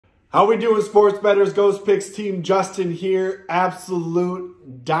How we doing, sports bettors? Ghost Picks team Justin here.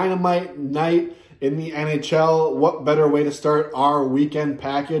 Absolute dynamite night in the NHL. What better way to start our weekend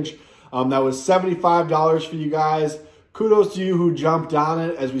package? That was $75 for you guys. Kudos to you who jumped on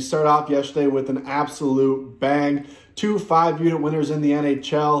it as we start off yesterday with an absolute bang. 2 5-unit winners in the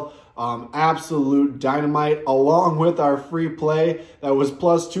NHL. Absolute dynamite, along with our free play that was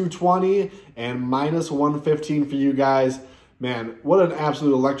plus 220 and minus 115 for you guys. Man, what an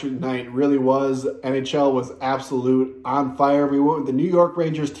absolute electric night it really was. NHL was absolute on fire. We went with the New York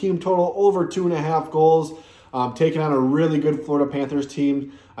Rangers team total over 2.5 goals, taking on a really good Florida Panthers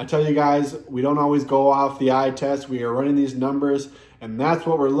team. I tell you guys, we don't always go off the eye test. We are running these numbers, and that's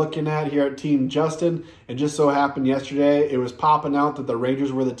what we're looking at here at Team Justin. And just so happened yesterday, it was popping out that the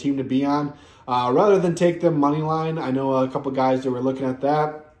Rangers were the team to be on. Rather than take them money line, I know a couple guys that were looking at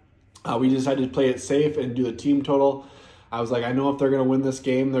that. We decided to play it safe and do the team total. I was like, I know if they're going to win this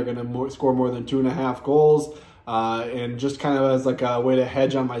game, they're going to score more than 2.5 goals. And just kind of as like a way to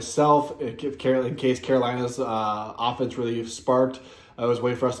hedge on myself, in case Carolina's offense really sparked, it was a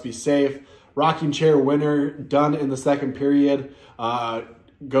way for us to be safe. Rocking chair winner done in the second period.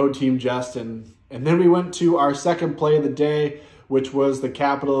 Go Team Justin. And then we went to our second play of the day, which was the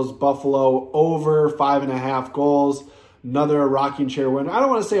Capitals Buffalo over 5.5 goals. Another rocking chair winner. I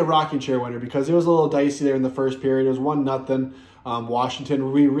don't want to say a rocking chair winner because it was a little dicey there in the first period. It was 1-0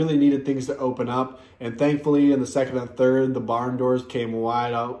 Washington. We really needed things to open up. And thankfully, in the second and third, the barn doors came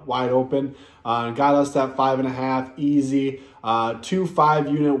wide open. And got us that 5.5 easy. 2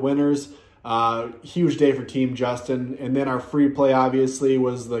 5-unit winners. Huge day for Team Justin. And then our free play, obviously,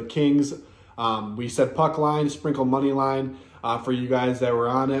 was the Kings. We said puck line, sprinkle money line for you guys that were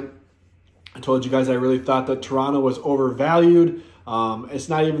on it. I told you guys I really thought that Toronto was overvalued. It's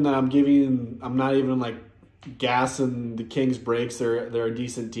not even that I'm not even like gassing the Kings breaks. They're a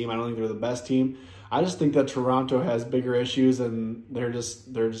decent team. I don't think they're the best team. I just think that Toronto has bigger issues and they're just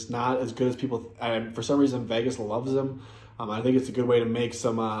not as good as people. For some reason, Vegas loves them. I think it's a good way to make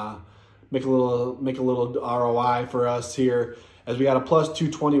make a little ROI for us here, as we got a plus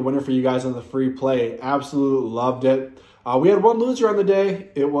 220 winner for you guys on the free play. Absolutely loved it. We had one loser on the day.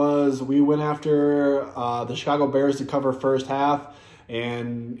 We went after the Chicago Bears to cover first half,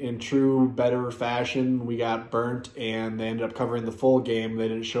 and in true better fashion, we got burnt, and they ended up covering the full game. They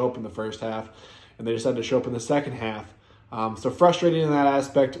didn't show up in the first half, and they decided to show up in the second half. So frustrating in that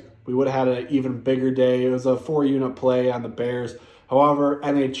aspect. We would have had an even bigger day. It was a 4-unit play on the Bears. However,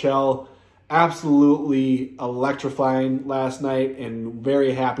 NHL absolutely electrifying last night, and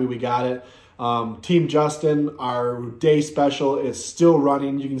very happy we got it. Team Justin, our day special is still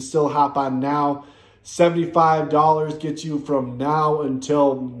running. You can still hop on now. $75 gets you from now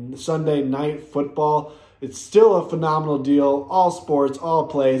until Sunday night football. It's still a phenomenal deal. All sports, all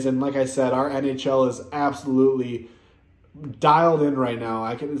plays. And like I said, our NHL is absolutely dialed in right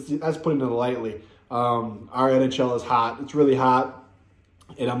now. That's putting it lightly. Our NHL is hot. It's really hot.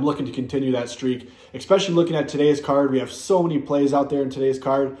 And I'm looking to continue that streak, especially looking at today's card. We have so many plays out there in today's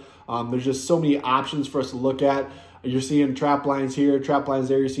card. There's just so many options for us to look at. You're seeing trap lines here, trap lines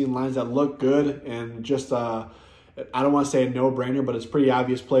there. You're seeing lines that look good and just, I don't want to say a no-brainer, but it's pretty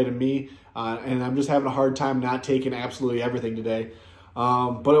obvious play to me. And I'm just having a hard time not taking absolutely everything today.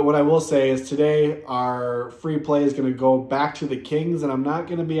 But what I will say is today our free play is going to go back to the Kings, and I'm not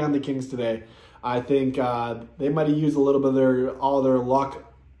going to be on the Kings today. I think they might have used a little bit of all their luck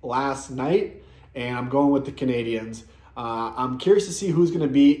last night, and I'm going with the Canadians. I'm curious to see who's going to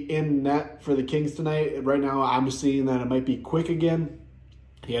be in net for the Kings tonight. Right now, I'm just seeing that it might be Quick again.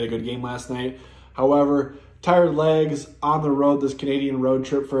 He had a good game last night. However, tired legs on the road, this Canadian road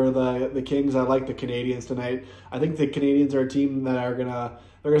trip for the Kings. I like the Canadians tonight. I think the Canadians are a team that they're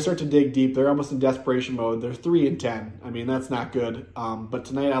gonna start to dig deep. They're almost in desperation mode. They're 3-10. I mean, that's not good. But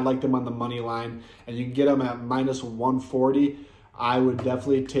tonight, I like them on the money line, and you can get them at minus 140. I would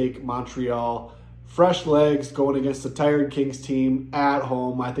definitely take Montreal. Fresh legs going against the tired Kings team at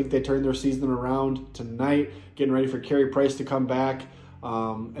home. I think they turned their season around tonight, getting ready for Carey Price to come back.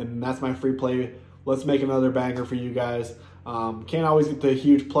 And that's my free play. Let's make another banger for you guys. Can't always get the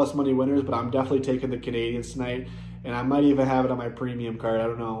huge plus money winners, but I'm definitely taking the Canadians tonight. And I might even have it on my premium card. I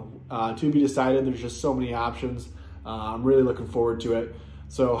don't know. To be decided. There's just so many options. I'm really looking forward to it.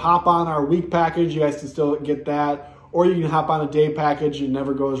 So hop on our week package. You guys can still get that. Or you can hop on a day package. It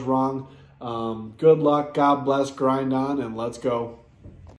never goes wrong. Good luck, God bless, grind on, and let's go.